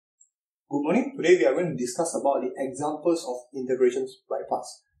Good morning. Today we are going to discuss about the examples of integrations by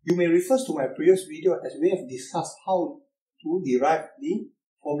parts. You may refer to my previous video as we have discussed how to derive the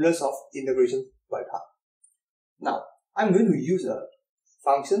formulas of integrations by part. Now, I'm going to use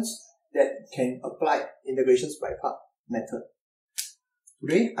functions that can apply integrations by part method.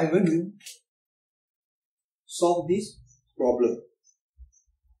 Today, I'm going to solve this problem.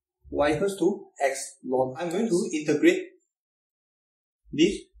 Y equals to x ln. I'm going to integrate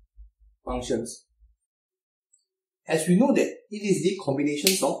these functions. As we know that it is the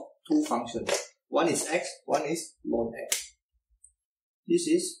combinations of two functions. One is x, one is ln x. This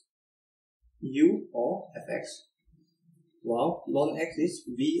is u or fx, while ln x is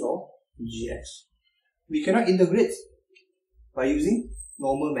v or gx. We cannot integrate by using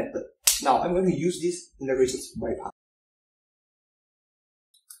normal method. Now I'm going to use these integrations by part.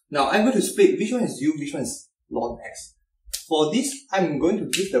 Now I'm going to split which one is u, which one is ln x. For this, I'm going to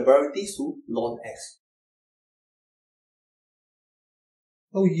give the varieties to ln x.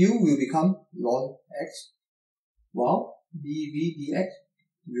 So u will become ln x, while dv dx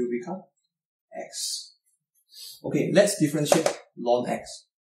will become x. Okay, let's differentiate ln x.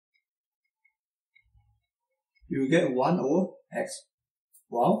 You will get 1 over x,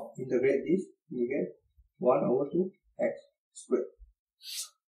 while integrate this, you will get 1 over 2 x squared.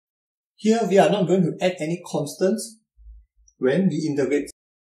 Here we are not going to add any constants when we integrate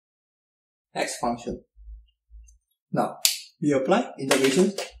x function. Now, we apply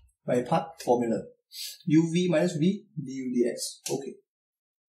integration by part formula. uv minus v du dx. Okay.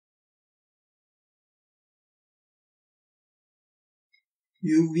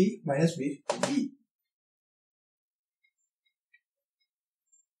 uv minus v.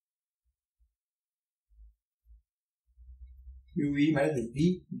 uv minus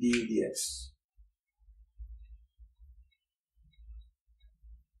v du dx.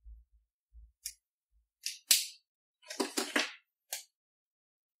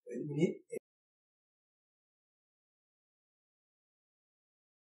 Wait a minute.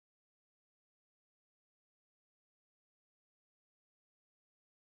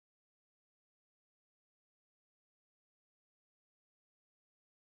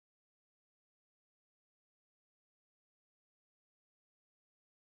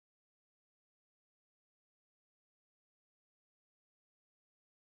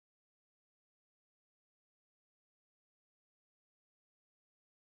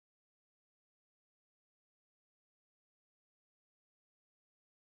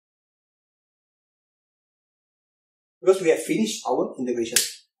 Because we have finished our integration.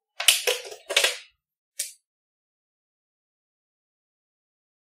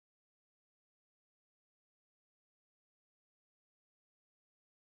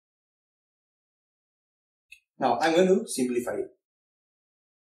 Now I'm going to simplify it.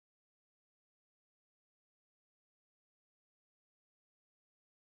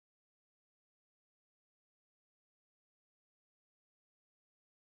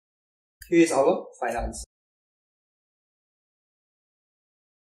 Here is our final answer.